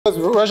Because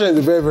Russian is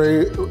a very,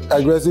 very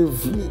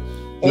aggressive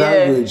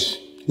language.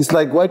 It's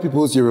like white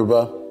people's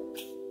Yoruba.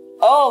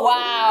 Oh,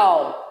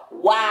 wow.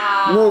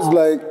 Wow. You know, it's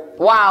like...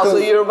 Wow, so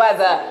Yoruba is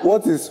a...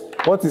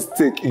 What is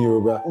take in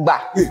Yoruba?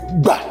 Ba.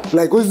 Ba.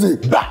 Like, what's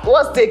it? Ba.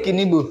 What's take in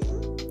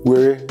Igbo?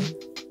 Where?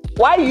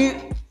 Why are you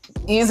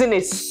using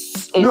a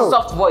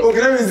soft voice? Okay,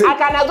 let me say. I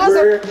can go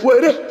say...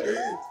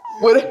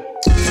 Where?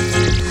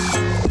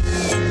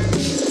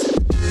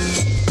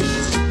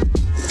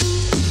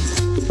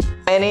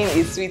 My name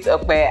is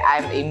SwitOpe.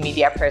 I'm a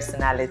media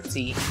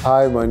personality.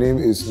 Hi, my name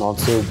is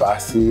Nonzo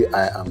Bassey.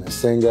 I am a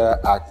singer,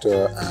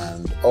 actor,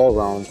 and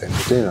all-round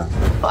entertainer.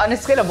 On a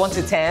scale of 1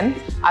 to 10,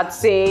 I'd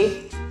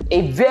say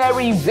a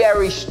very,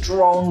 very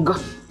strong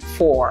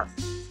 4.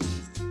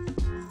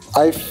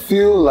 I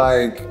feel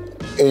like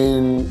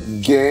in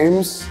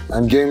games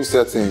and game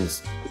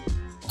settings,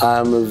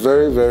 I'm a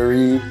very,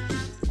 very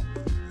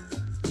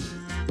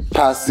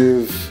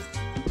passive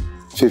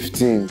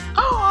 15.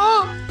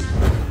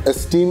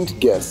 Esteemed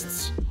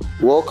guests,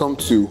 welcome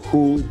to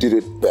Who Did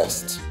It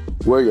Best,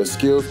 where your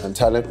skills and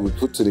talent will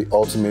put to the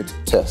ultimate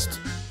test.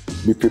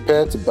 Be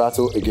prepared to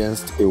battle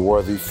against a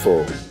worthy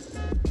foe,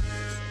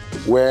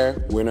 where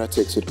winner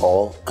takes it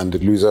all and the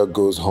loser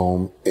goes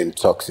home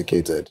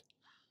intoxicated.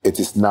 It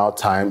is now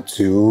time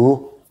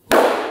to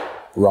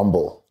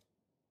rumble.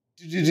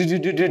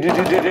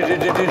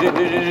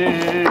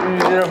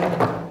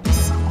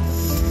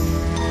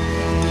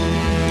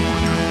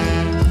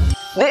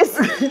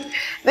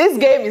 This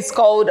game is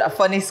called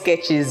Funny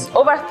Sketches.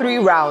 Over 3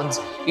 rounds,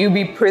 you'll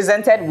be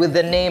presented with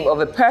the name of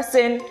a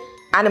person,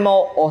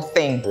 animal, or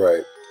thing.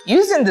 Right.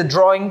 Using the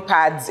drawing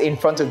pads in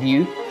front of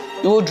you,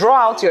 you will draw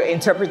out your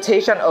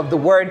interpretation of the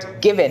word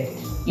given.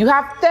 You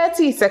have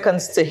 30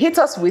 seconds to hit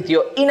us with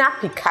your inner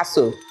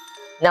Picasso.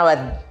 Now,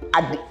 at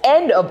the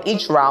end of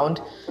each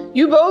round,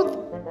 you both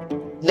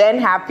then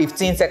have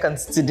 15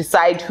 seconds to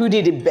decide who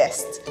did it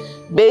best.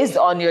 Based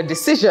on your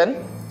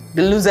decision,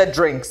 the loser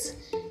drinks.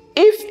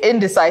 If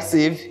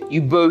indecisive,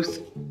 you both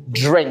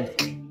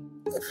drink.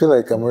 I feel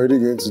like I'm already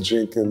going to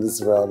drink in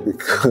this round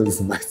because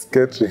my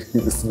sketching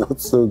is not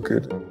so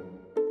good.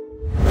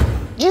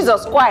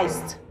 Jesus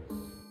Christ!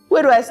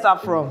 Where do I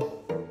start from?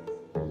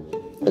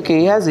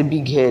 Okay, he has a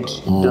big head,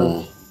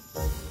 though.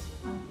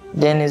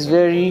 Then he's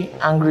very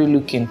angry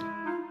looking.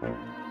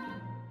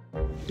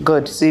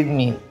 God, save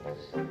me.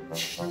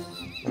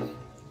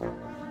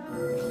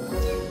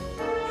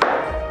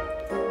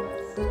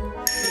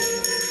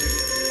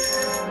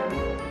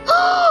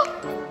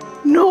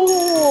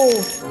 No!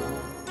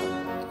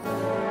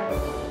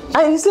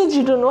 And you said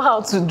you don't know how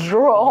to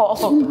draw.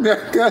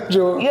 I can't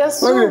draw. You're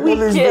so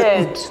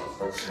wicked.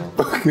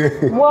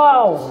 Okay.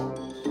 Wow.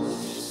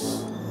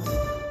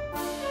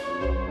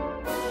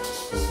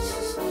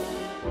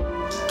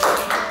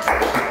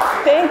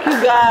 Thank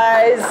you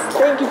guys.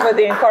 Thank you for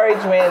the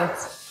encouragement.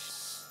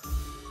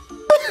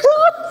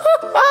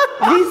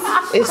 This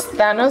is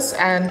Thanos,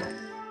 and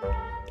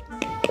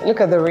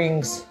look at the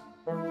rings.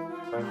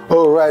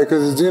 Oh, right,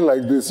 because he's doing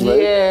like this, right?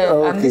 Yeah,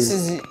 oh, okay. And this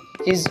is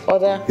his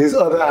other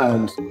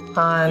hand.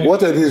 hand.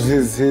 What are these?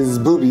 His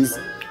boobies?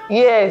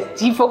 Yes,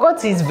 he forgot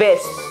his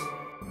vest.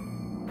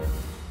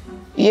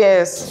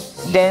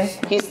 Yes, then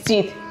his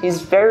teeth.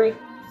 He's very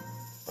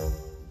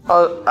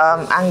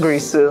angry,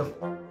 so.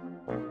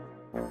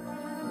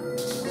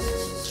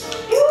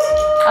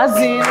 As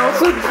in,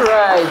 also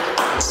tried.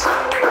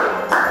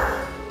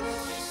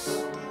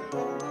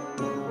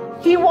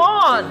 He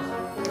won.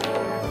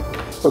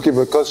 Okay,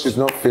 because she's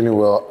not feeling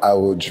well, I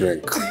will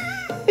drink.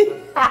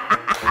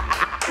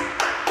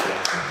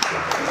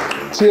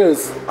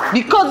 Cheers.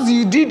 Because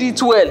you did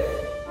it well,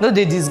 not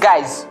the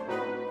disguise.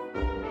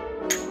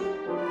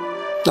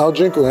 I'll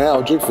drink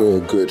for a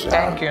good.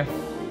 Thank you.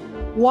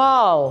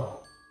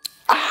 Wow.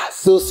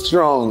 So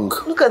strong.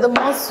 Look at the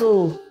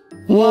muscle.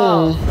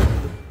 Wow.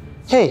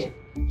 Hey,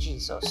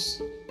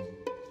 Jesus.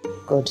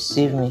 God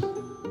save me.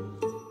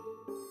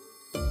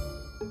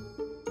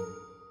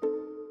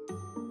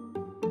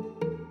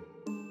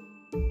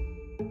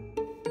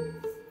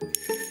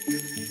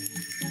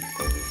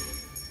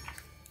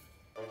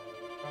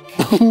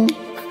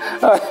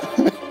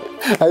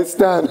 I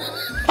stand.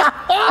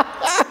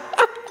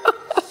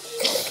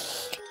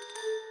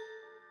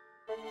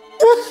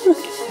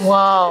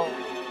 Wow.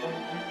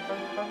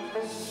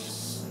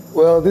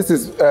 Well, this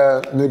is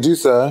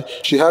Medusa.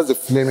 She has the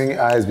flaming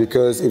eyes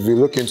because if you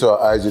look into her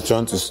eyes, you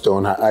turn to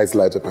stone. Her eyes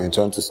light up and you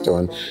turn to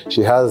stone.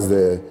 She has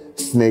the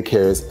snake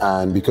hairs,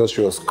 and because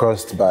she was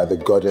cursed by the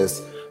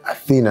goddess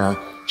Athena,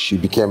 she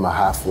became a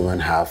half woman,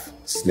 half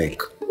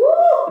snake.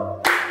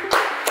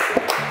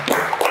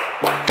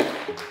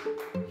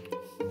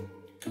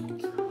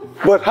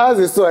 But hers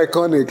is so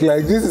iconic.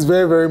 Like, this is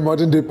very, very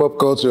modern day pop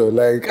culture.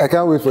 Like, I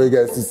can't wait for you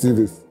guys to see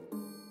this.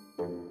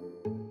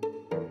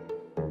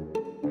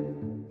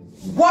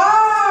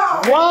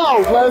 Wow! Wow,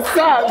 well,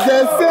 thank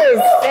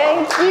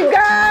you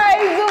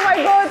guys! Oh my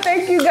God,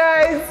 thank you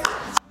guys!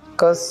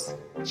 Because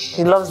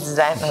she loves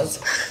designers.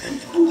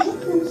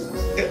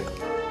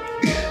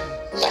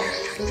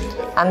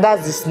 And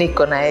that's the snake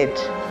on her head.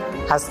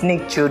 Her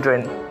snake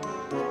children.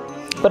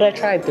 But I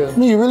tried though.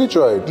 No, you really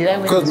tried. Did I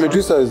win? Because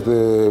Medusa is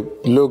the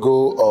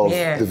logo of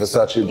the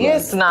Versace brand.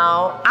 Yes,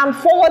 now. I'm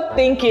forward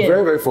thinking.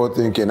 Very, very forward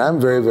thinking. I'm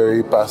very,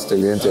 very past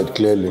oriented,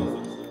 clearly.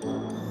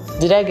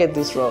 Did I get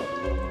this wrong?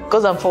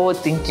 Because I'm forward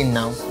thinking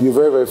now. You're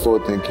very, very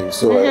forward thinking.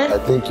 So I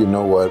think you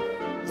know what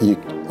you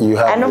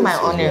have. I know my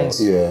onions.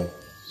 Well. Yeah.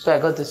 So I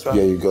got this wrong.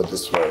 Yeah, you got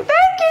this right.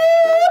 Thank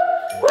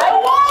you! I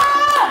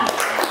won!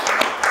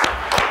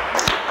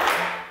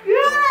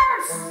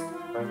 Yes!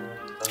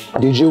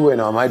 Did you win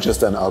or am I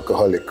just an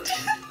alcoholic?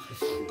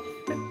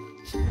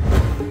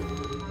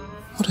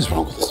 What is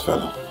wrong with this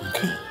fellow?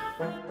 Okay.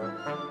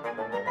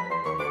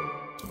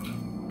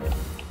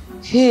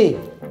 Hey.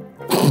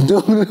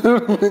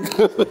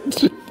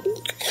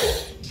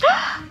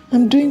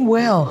 I'm doing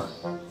well.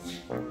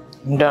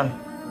 I'm done.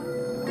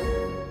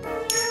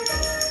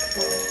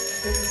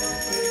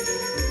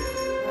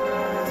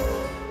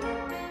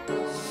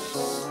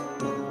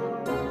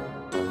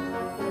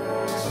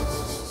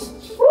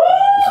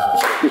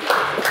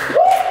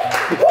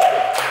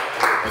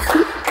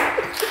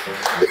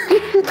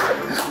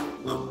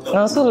 I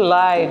also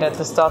lied at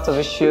the start of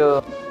a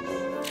show.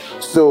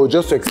 So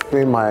just to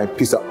explain my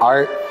piece of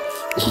art,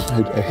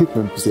 I hate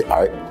when people say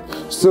art.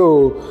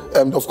 So,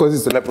 of course,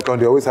 it's a leprechaun.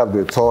 They always have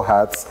the tall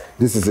hats.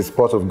 This is a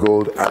spot of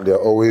gold, and they're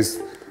always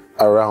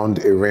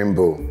around a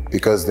rainbow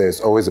because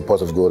there's always a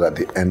pot of gold at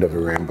the end of a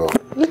rainbow.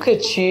 Look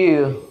at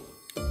you.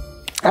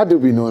 I do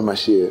be knowing my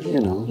shit,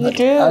 you know. You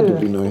do. I do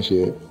be knowing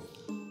shit.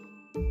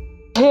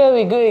 Here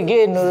we go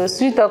again. No,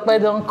 SwitOpe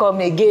don't come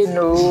again.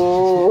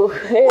 No.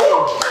 Hey.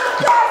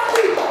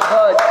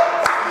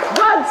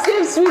 God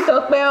save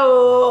SwitOpe.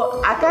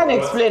 Oh, I can't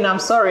explain. I'm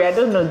sorry. I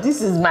don't know.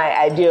 This is my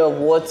idea of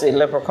what a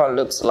leprechaun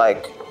looks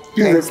like.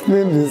 Please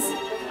explain this.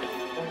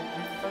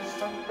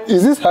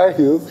 Is this high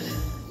heels?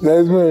 That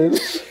is weird.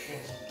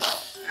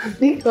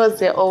 Because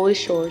they're always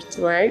short,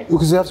 right?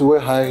 Because you have to wear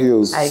high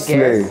heels. I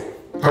guess.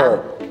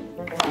 Her.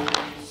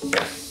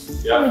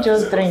 Let me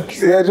just drink.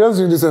 Yeah, just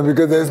do this one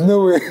because there's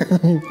no way.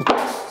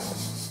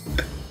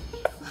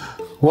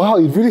 Wow,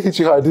 it really hit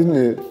you hard, didn't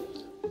it?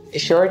 It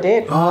sure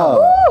did. Ah.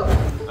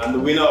 And the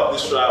winner of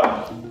this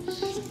round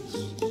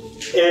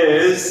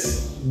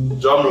is,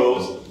 drum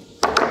rolls,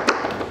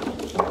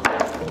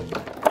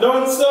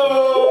 Nonzo!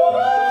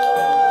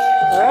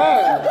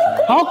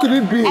 How could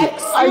it be?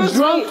 I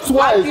drank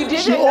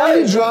twice. She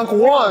only drank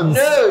once.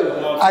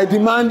 No. I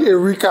demand a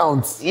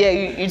recount. Yeah,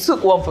 you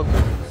took one for me.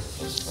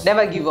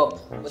 Never give up.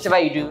 Whatever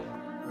you do,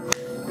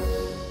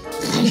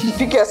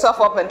 pick yourself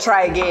up and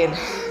try again.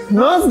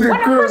 Not the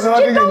crew,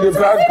 nothing in the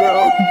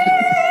background.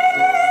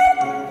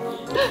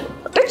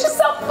 Pick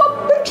yourself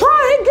up and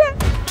try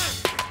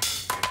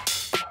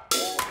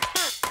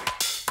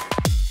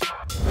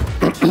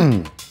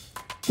again.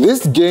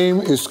 This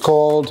game is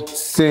called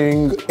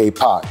Sing a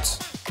Part,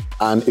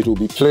 and it will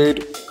be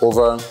played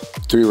over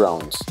 3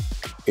 rounds.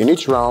 In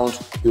each round,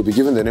 you'll be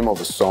given the name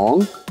of a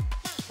song,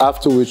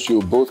 after which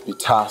you'll both be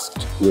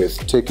tasked with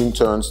taking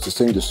turns to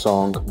sing the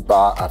song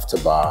bar after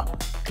bar,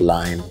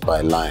 line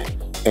by line.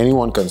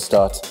 Anyone can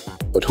start,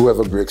 but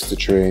whoever breaks the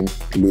train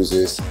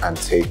loses and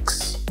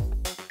takes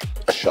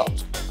a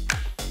shot.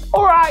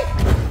 All right.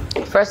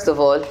 First of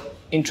all,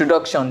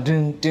 introduction.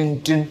 Dun, dun,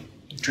 dun.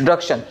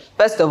 Introduction.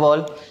 First of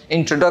all,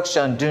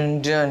 introduction.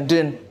 Dun, dun,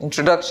 dun.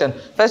 Introduction.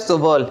 First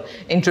of all,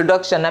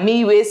 introduction.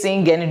 Ami we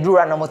sing and do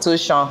an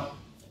motion.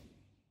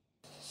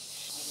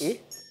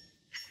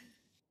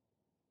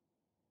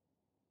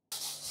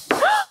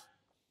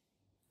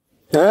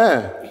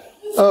 Yeah.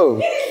 Oh,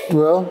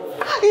 well.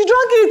 You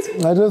drank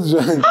it. I just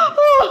drank.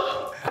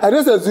 I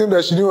just assumed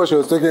that she knew what she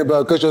was talking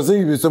about because she was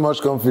saying it with so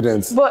much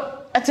confidence.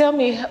 But tell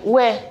me,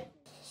 where?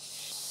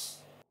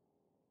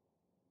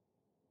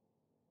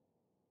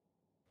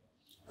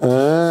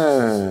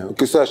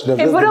 Okay, so I should have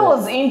Hey, just but that done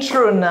was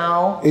intro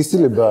now. It's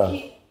still a bar.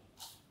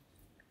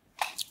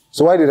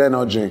 So why did I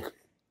not drink?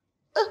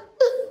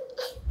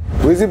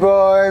 Wizzy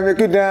boy, make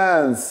you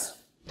dance.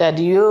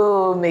 Daddy,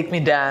 you make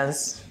me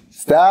dance.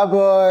 Star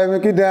boy,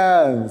 make you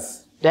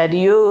dance. Daddy,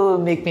 you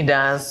make me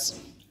dance.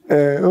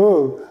 I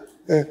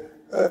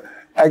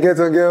get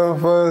a girl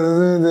for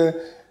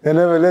and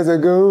never let her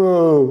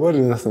go. What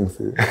does that song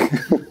say?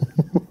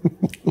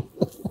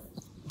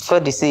 So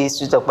they say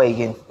SwitOpe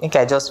again. I think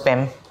I just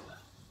spam.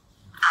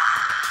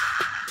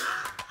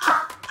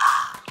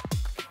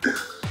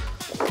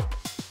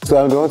 So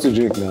I'm the one to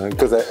drink now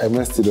because I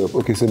messed it up.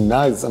 Okay, so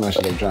now it's time I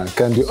should have drank.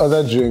 Can the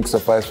other drink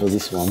suffice for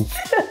this one?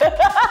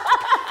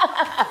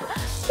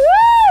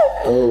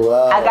 Oh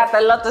wow! I got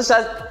a lot of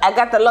shots. I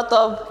got a lot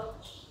of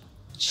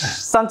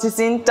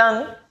something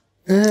done.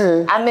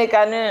 Yeah. I make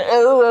an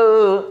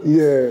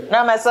Yeah.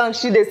 Now my song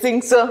she they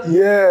sing so.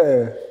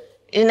 Yeah.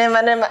 You never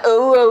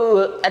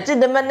I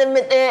did the man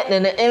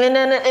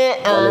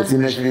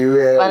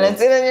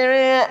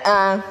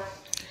Valentina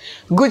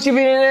Gucci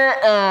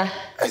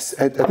I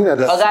think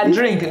that's. I got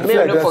drink. Maybe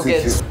don't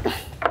forget.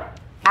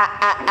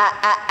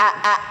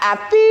 I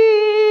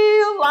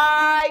feel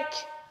like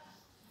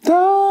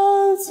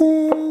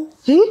dancing.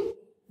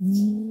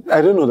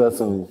 I don't know that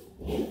song.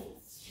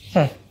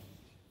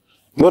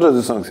 What does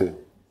the song say?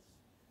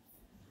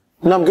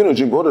 No, I'm gonna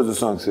drink. What does the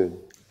song say?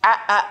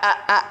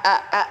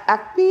 I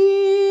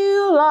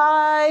feel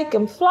like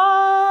I'm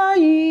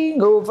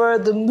flying over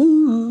the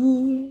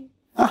moon.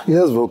 Ah, he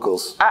has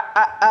vocals.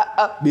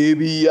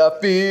 Baby, I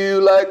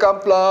feel like I'm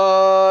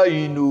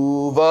flying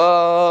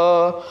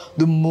over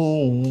the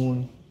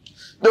moon.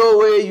 The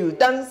way you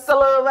dance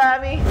all over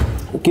me.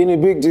 Kenny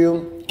big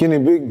deal. Kenny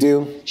big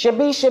deal.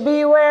 Shabby,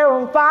 we're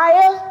on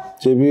fire.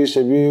 Shabby,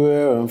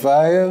 we're on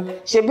fire.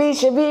 Shabby,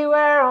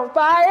 we're on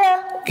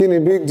fire. Kenny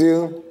big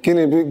deal.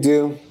 Kenny big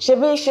deal.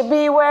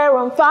 Shabby, we're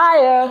on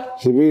fire.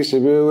 Shabby,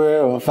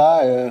 we're on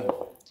fire.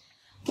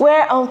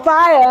 We're on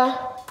fire.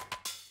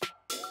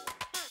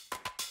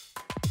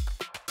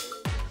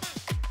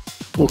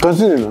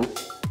 Continue now.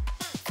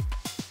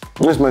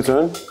 It's my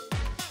turn.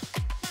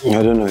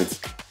 I don't know it.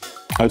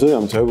 I told you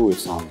I'm terrible with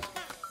songs.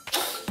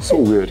 So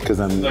weird because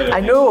I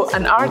know,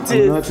 an artist.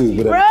 I'm an artist,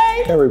 but right?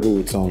 I'm terrible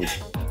with songs.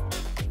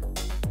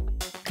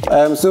 I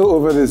am so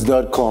over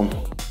this.com.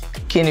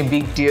 Kenny,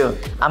 big deal.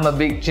 I'm a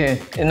big chin.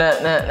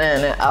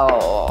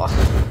 Oh.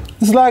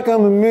 It's like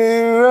I'm a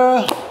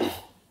mirror.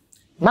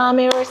 My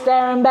mirror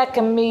staring back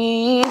at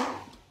me.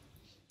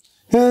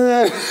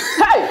 Hey,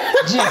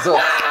 Jesus.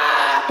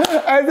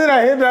 I said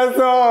I hate that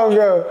song.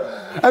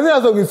 I think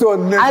that song is so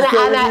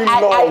unnecessarily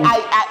long.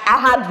 I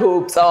had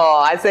hopes. Oh,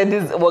 I said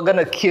this. We're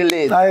gonna kill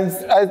it. I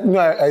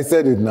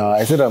said it now.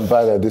 I said I'm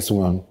bad at this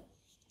one.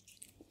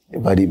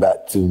 Everybody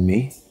back to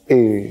me.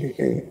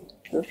 Hey.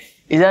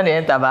 Is that the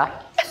entaba?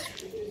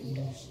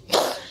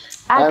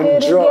 I'm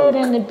couldn't drunk.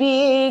 get any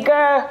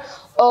bigger.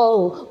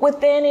 Oh,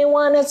 with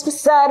anyone else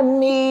beside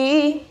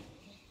me.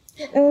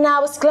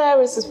 Now it's clear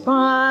as a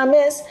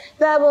promise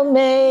that we're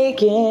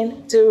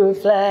making two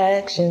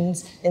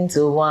reflections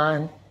into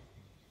one.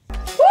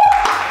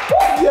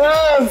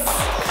 Yes!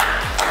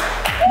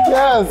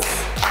 Yes!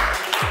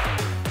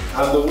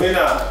 And the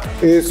winner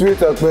It's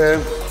SwitOpe.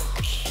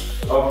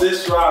 of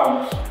this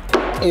round.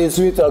 It's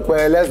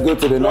SwitOpe. Let's go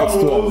to the next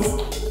one.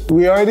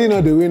 We already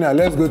know the winner.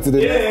 Let's go to the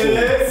next one.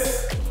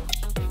 Yes!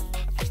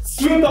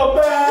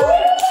 SwitOpe!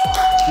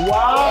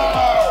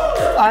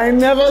 Wow! I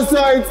never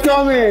saw it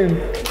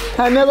coming.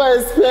 I never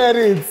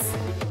expected it.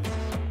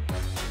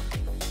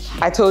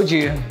 I told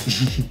you,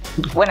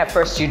 when at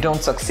first you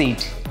don't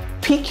succeed,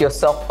 pick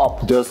yourself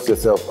up, Dust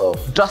yourself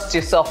off. dust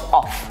yourself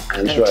off,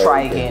 and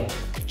try again.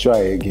 Try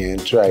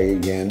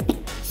again.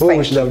 Oh,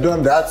 we should have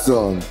done that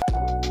song.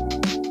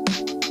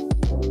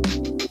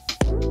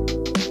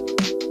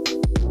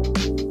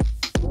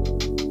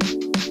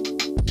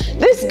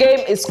 This game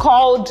is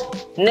called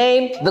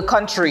Name the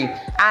Country,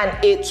 and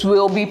it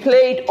will be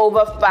played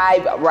over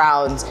 5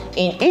 rounds.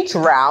 In each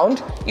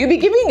round, you'll be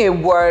giving a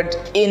word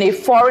in a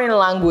foreign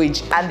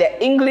language and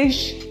the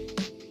English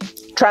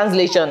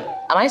translation.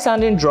 Am I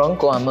sounding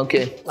drunk or I'm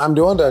okay? I'm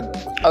the one that...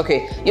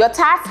 Okay, your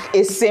task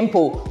is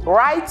simple.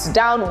 Write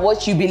down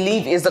what you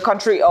believe is the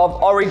country of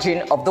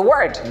origin of the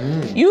word.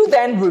 You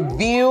then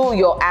review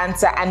your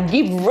answer and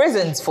give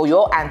reasons for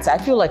your answer. I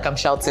feel like I'm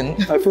shouting.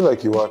 I feel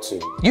like you are too.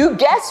 You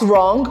guess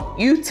wrong,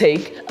 you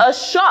take a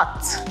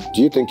shot.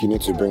 Do you think you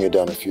need to bring it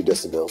down a few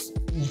decibels?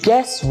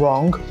 Guess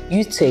wrong,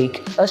 you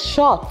take a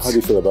shot. How do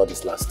you feel about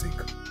this last take?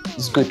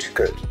 It's good.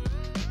 Good.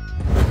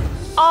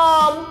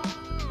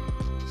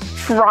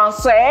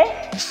 Français,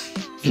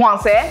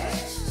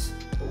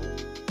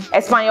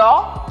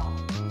 Español,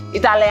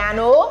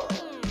 Italiano.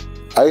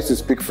 I used to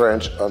speak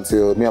French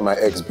until me and my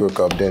ex broke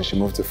up. Then she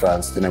moved to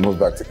France. Then I moved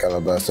back to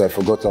Calabar, so I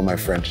forgot all my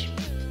French.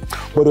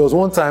 But there was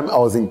one time I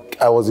was in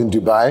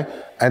Dubai,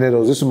 and then there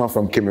was this woman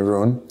from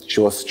Cameroon. She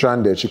was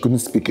stranded. She couldn't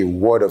speak a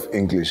word of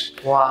English.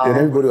 Wow. And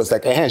everybody was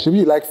like, "Hey, should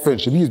you like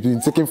French? Should you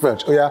been taking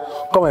French? Oh yeah,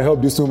 come and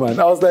help this woman."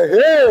 I was like,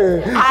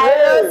 "Hey,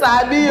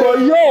 but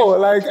yo,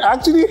 like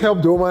actually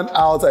helped the woman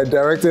out. I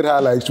directed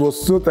her. Like she was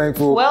so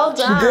thankful. Well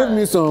done. She gave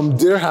me some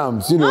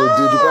dirhams, you know,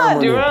 the Dubai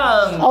money.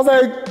 Dirhams. I was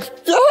like,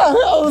 yeah, I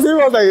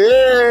was like,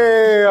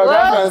 hey, I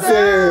can't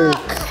say.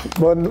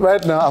 But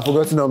right now, I've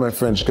forgotten all my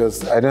French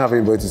because I didn't have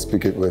anybody to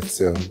speak it with.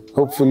 So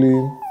hopefully.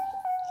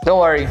 Don't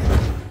worry.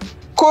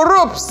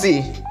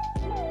 Corruption.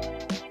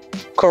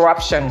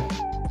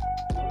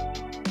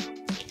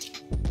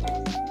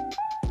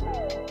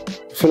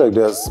 I feel like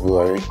that's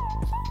Buhari.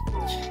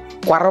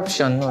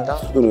 Corruption. No,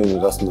 No,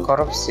 that's not.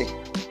 corruption.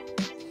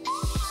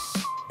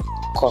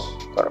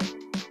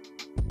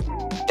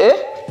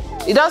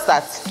 It does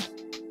that.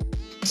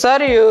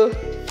 Sorry, you.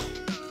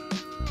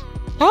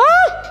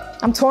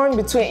 I'm torn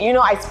between, you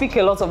know, I speak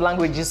a lot of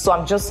languages, so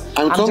I'm just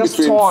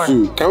torn.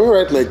 Two. Can we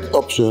write like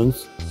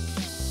options?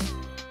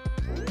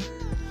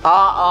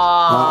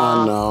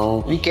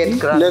 No. Wicked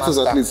grandmaster. Let us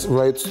at least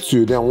write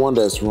 2, then one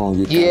that's wrong.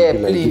 You can Yeah, be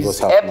like, give please, us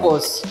half help mark.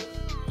 us.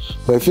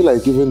 But I feel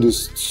like giving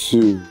this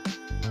 2.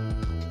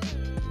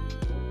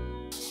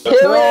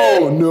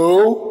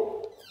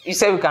 No. You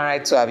said we can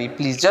write 2, Abby,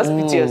 please. Just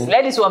put yours.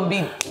 Let this one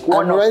be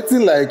one I'm of.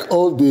 writing like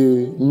all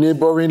the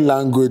neighboring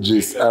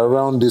languages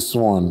around this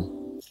one.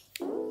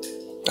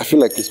 I feel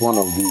like it's one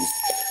of these.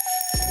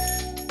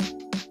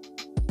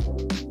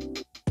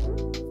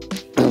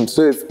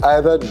 So it's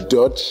either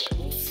Dutch,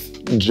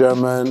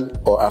 German,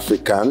 or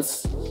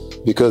Afrikaans.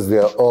 because they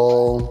are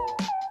all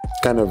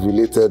kind of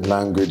related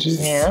languages.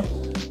 Yeah.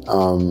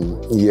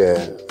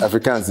 Yeah,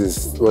 Afrikaans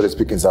is what they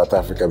speak in South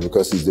Africa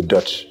because it's the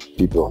Dutch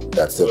people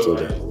that settled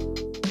there.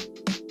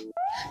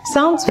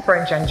 Sounds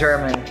French and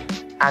German,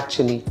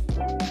 actually.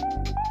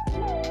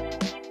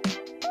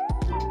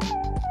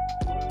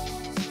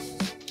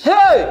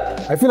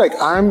 Hey! I feel like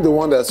I'm the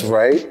one that's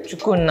right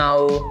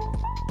Chukunao.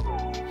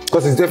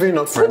 because it's definitely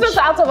not French. Put us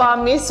out of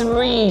our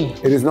misery.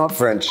 It is not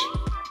French.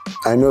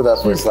 I know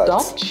that for a It's fact.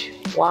 Dutch?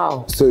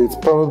 Wow. So it's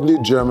probably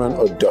German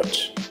or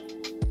Dutch.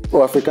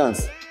 Or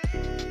Afrikaans.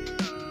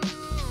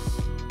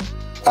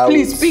 I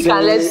Please would speak say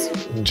unless...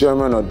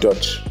 German or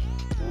Dutch.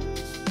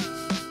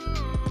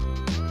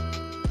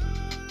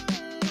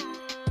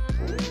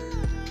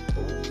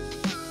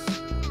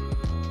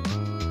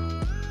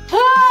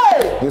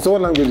 Hey! Yeah, so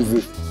what language is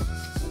this?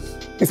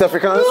 It's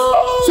Afrikaans? No!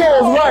 So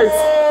I was right.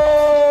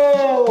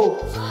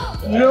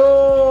 No!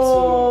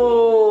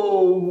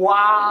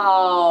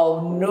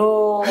 Wow,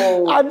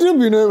 no. I do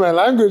be knowing my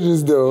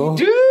languages though.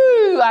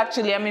 Do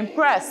actually, I'm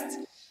impressed.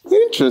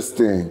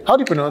 Interesting. How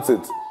do you pronounce it?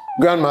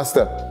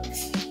 Grandmaster.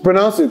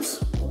 Pronounce it.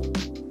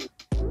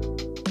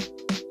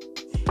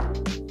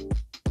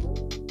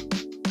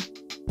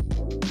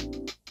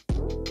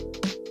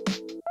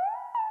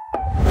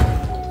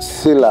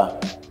 Sila,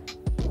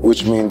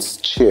 which means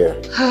chair.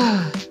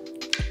 I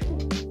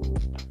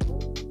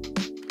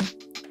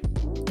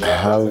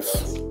have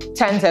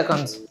 10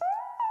 seconds.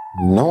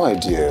 no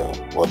idea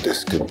what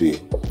this could be.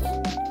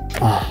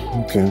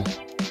 Okay.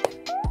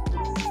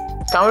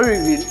 Can we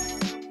reveal?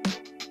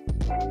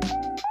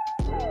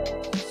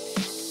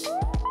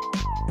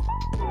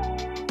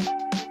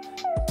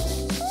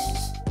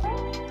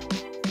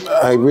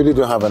 I really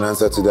don't have an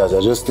answer to that.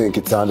 I just think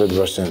it sounded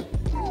Russian.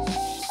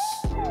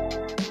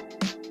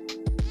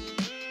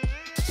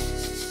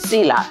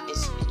 Sila.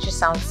 It just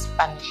sounds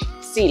Spanish.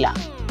 Sila.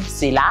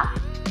 Sila.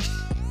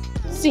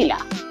 Sila.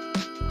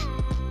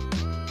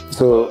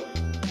 So,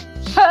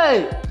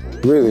 Hey!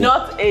 really?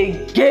 Not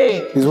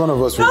again. Is one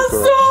of us really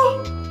correct?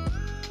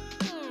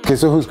 Nonzo! Okay,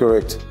 so who's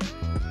correct?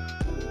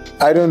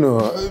 I don't know.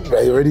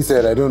 I already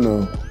said I don't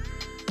know.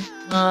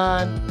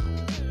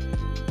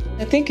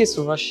 I think it's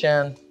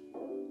Russian.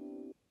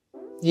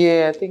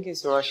 Yeah, I think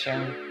it's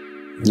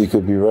Russian. You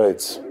could be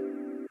right.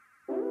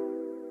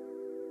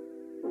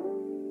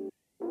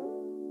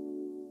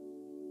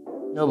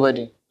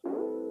 Nobody.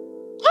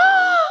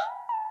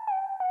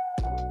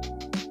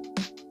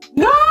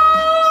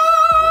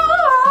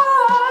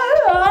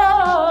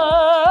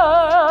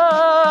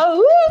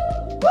 No!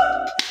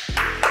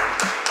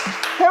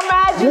 Her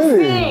Majesty!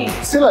 Really?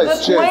 Sila is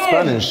The chair in queen.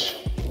 Spanish.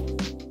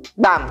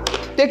 Bam.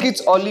 Take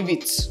it or leave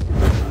it.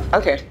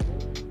 Okay.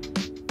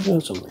 You know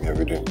something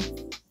every day.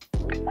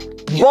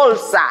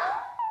 Bolsa,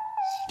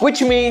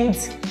 which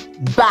means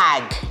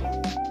bag.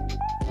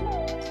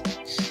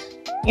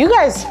 You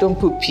guys don't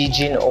put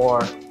pigeon or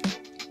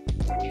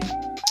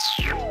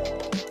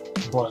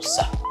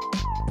bolsa.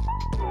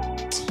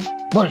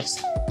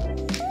 Bolsa.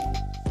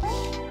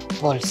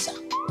 Bolsa.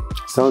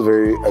 Sounds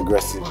very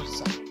aggressive.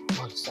 Bolsa.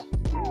 Bolsa.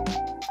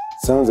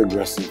 Sounds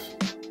aggressive.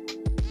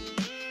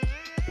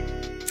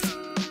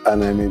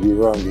 And I may be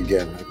wrong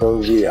again. I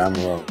probably am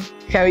wrong.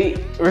 Can we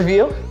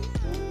reveal?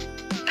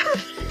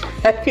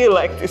 I feel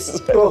like this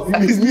is Oh,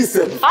 it's me,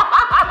 sir.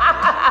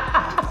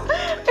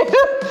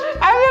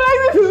 I feel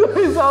like this is what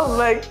it sounds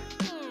like.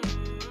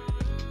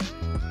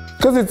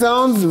 Because it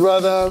sounds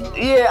rather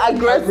Yeah,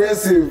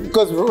 aggressive.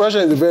 Because Russia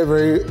is a very,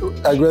 very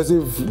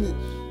aggressive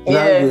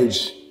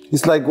language.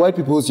 It's like white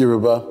people's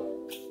Yoruba.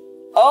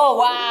 Oh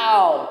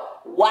wow.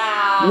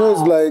 Wow. You know,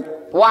 it's like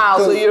Wow,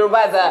 so Yoruba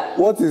is a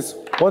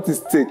what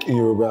is take in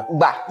Yoruba?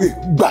 ba.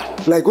 Ba.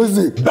 Like what's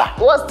it? Ba.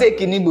 What's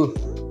take in Igbo?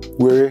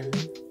 Where?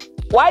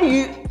 Why are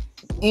you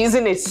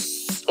using a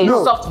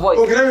No. soft voice?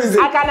 Okay, let me say.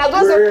 I can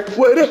go say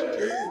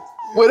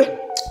where.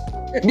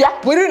 Yeah,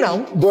 where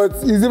now? But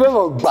it's even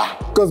of ba.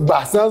 Because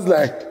ba sounds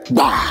like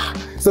ba.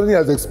 Something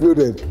has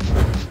exploded.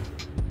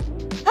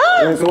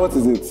 Yeah, so what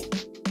is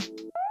it?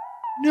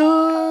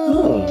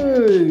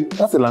 No.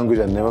 That's a language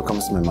that never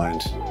comes to my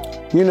mind.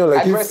 You know,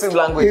 like Aggressive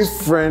language. If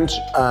French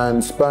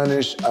and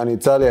Spanish and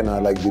Italian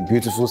are like the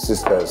beautiful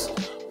sisters,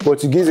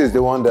 Portuguese is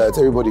the one that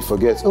everybody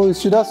forgets. Oh,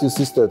 that's your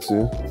sister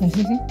too.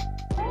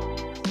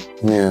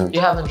 Yeah. You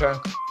haven't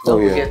drunk. Oh,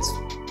 Don't yeah. forget.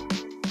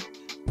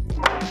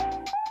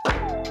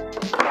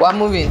 We're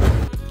moving.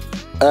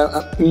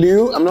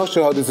 Liu, I'm not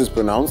sure how this is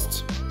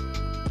pronounced.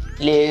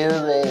 Liu.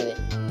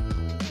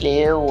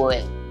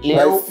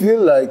 I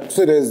feel like,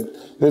 so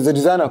there's a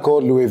designer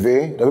called Louis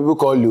that people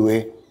call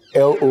Louis,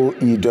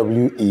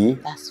 L-O-E-W-E.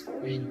 That's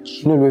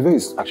French. No, Louis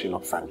is actually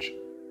not French.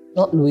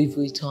 Not Louis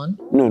Vuitton.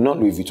 No, not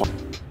Louis Vuitton.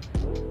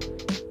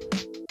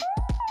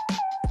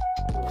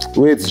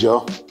 Wait,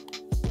 Joe.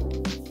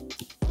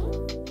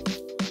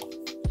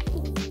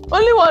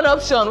 Only one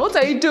option. What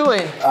are you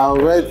doing? I'll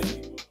read.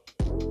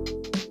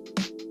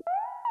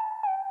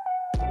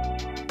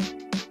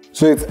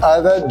 So it's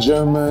either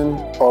German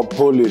or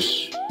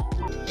Polish.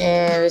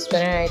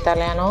 Rispondere in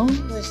italiano?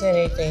 This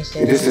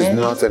is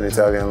not an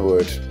Italian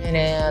word.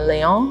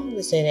 Leon?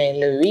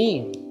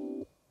 Louis.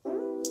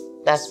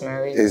 That's my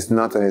reason. It's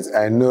not an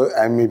Italian. I know,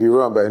 I may be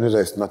wrong, but I know that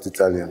it's not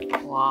Italian.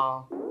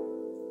 Wow.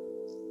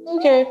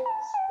 Okay.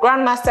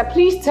 Grandmaster,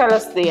 please tell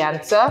us the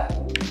answer.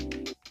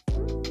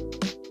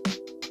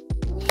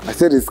 I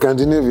said it's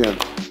Scandinavian.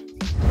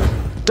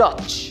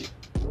 Dutch.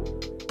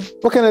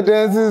 What kind of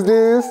dance is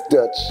this?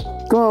 Dutch.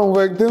 Come on,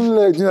 work them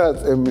legs. You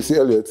know, Missy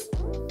Elliott.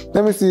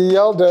 Let me see,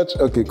 y'all Dutch.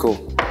 Okay, cool.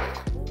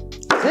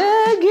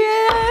 To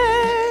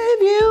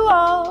give you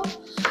all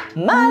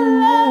my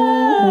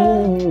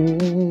love.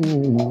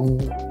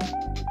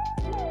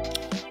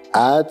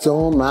 I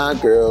told my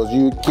girls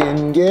you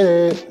can get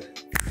it.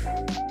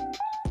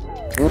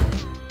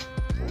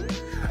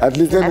 At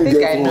least let me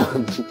get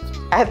one.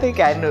 I think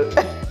I know.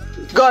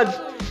 God,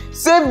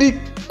 save the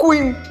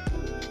queen.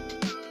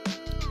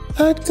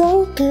 I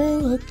don't care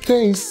what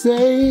they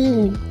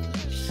say.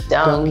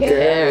 Don't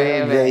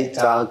care if they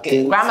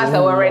talking.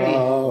 Grandmaster, we're ready.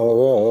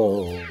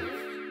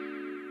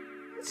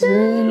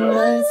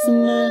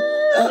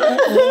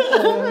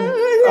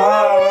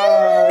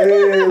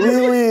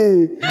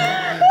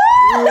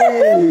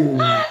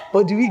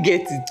 But do we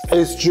get it?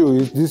 It's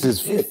true. This is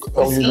fake.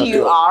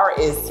 EUR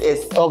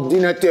is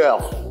ordinateur.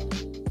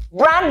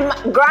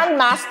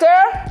 Grandmaster?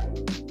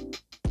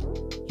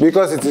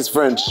 Because it is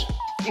French.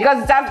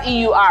 Because it has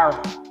EUR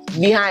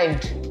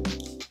behind.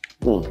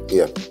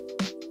 Yeah.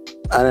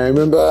 And I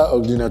remember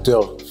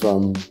ordinateur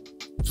from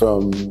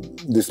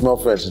the small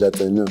French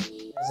that I know.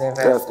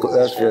 That's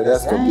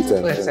computer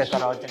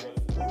French.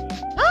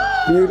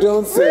 You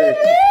don't say.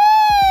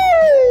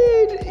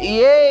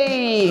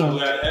 Yay! And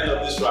we're at the end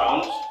of this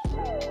round.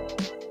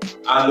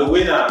 And the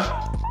winner,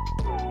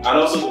 and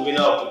also the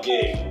winner of the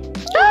game,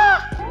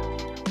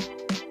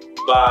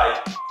 by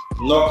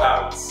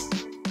knockouts.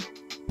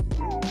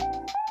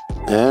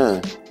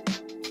 Yeah.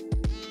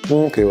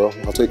 Okay, well,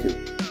 I'll take it.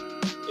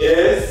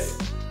 Is...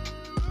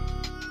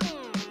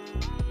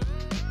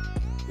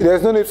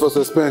 There's no need for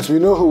suspense. We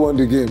know who won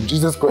the game.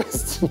 Jesus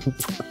Christ.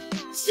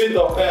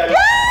 SwitOpe. Yeah!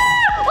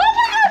 Oh my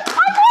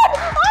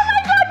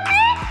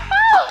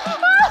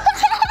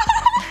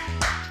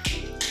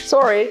God!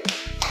 Sorry.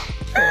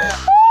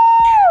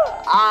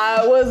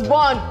 I was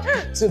born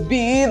to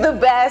be the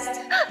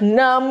best,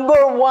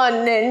 number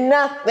one and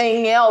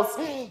nothing else.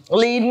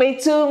 Lead me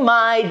to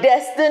my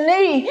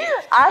destiny.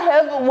 I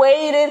have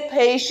waited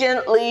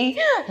patiently.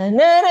 Hi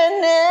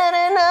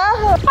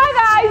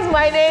guys,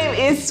 my name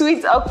is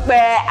SwitOpe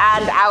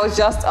and I was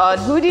just on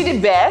Who Did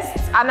It Best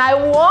and I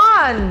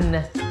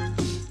won.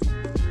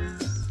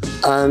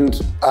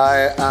 And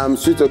I am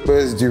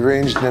SwitOpe's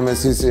deranged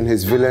nemesis in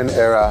his villain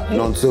era,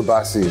 Nonzo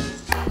Bassey.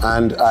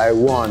 And I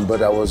won,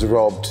 but I was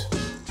robbed.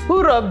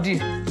 Who robbed you?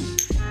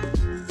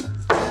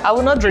 I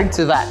will not drink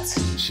to that.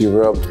 She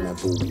robbed my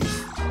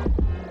boobies.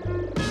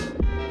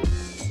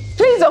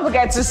 Please don't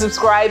forget to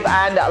subscribe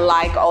and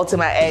like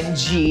ULTIMA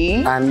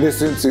NG. And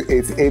listen to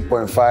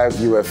 88.5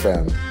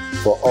 UFM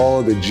for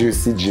all the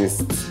juicy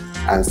gists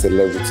and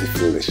celebrity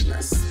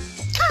foolishness.